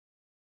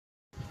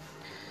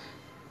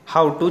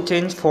How to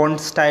change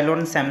font style on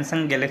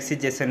Samsung Galaxy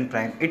J7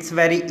 Prime. It's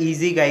very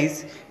easy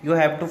guys. You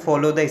have to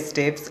follow the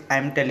steps I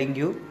am telling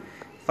you.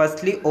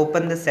 Firstly,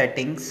 open the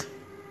settings.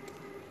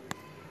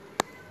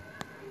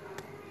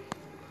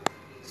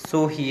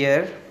 So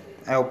here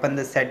I open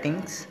the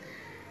settings,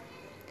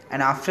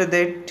 and after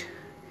that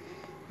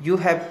you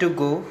have to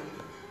go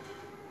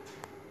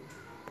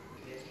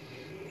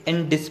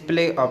in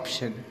display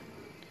option.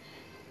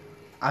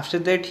 After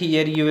that,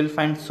 here you will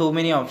find so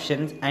many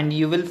options and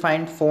you will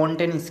find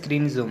font and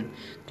screen zoom.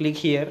 Click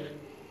here.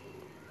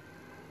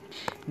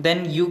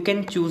 Then you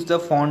can choose the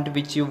font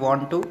which you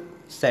want to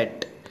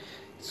set.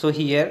 So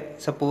here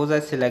suppose I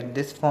select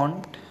this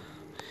font.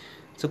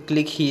 So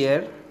click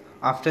here.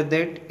 After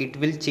that it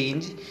will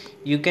change.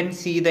 You can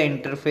see the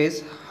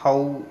interface,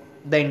 how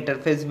the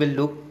interface will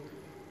look,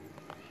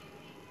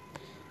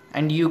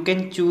 and you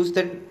can choose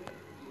that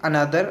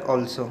another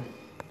also.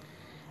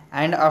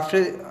 And after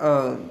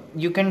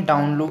you can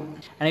download,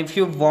 and if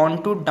you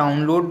want to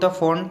download the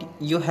font,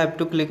 you have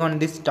to click on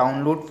this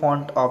download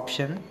font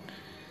option.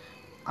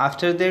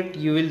 After that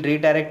you will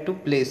redirect to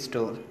Play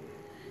Store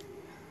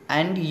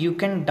and you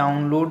can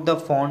download the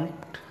font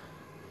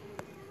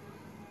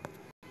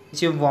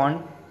which you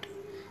want.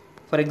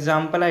 For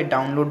example, I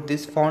download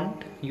this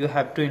font. You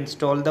have to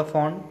install the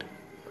font.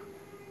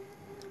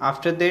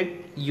 After that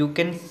you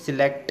can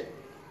select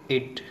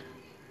it.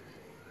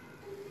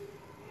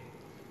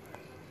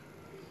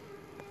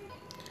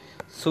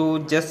 So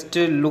just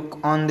look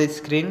on the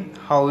screen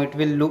how it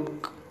will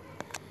look.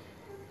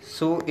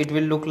 So it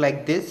will look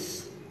like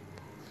this.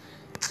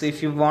 So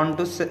if you want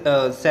to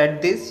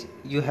set this,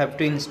 you have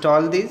to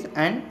install this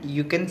and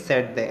you can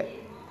set there.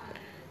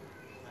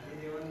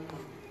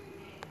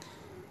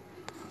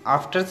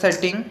 After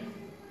setting,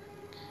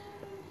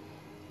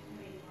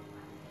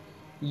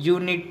 you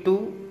need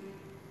to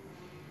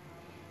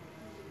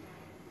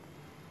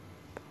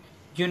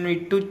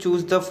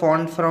choose the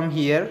font from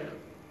here.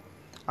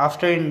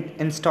 After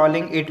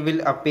installing, it will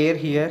appear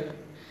here.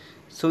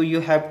 So you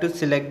have to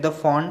select the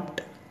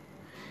font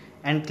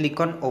and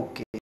click on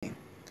OK.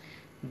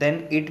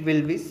 Then it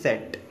will be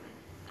set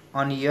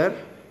on your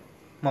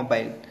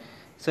mobile.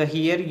 So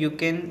here you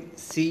can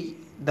see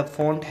the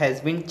font has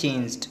been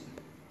changed.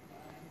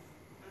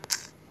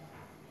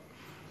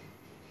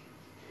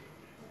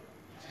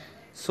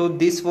 So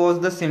this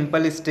was the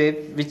simple step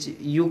which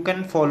you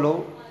can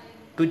follow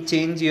to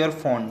change your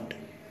font.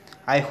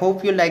 I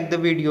hope you like the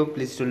video.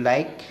 Please do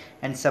like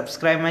and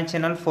subscribe my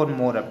channel for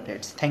more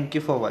updates. Thank you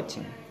for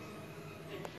watching.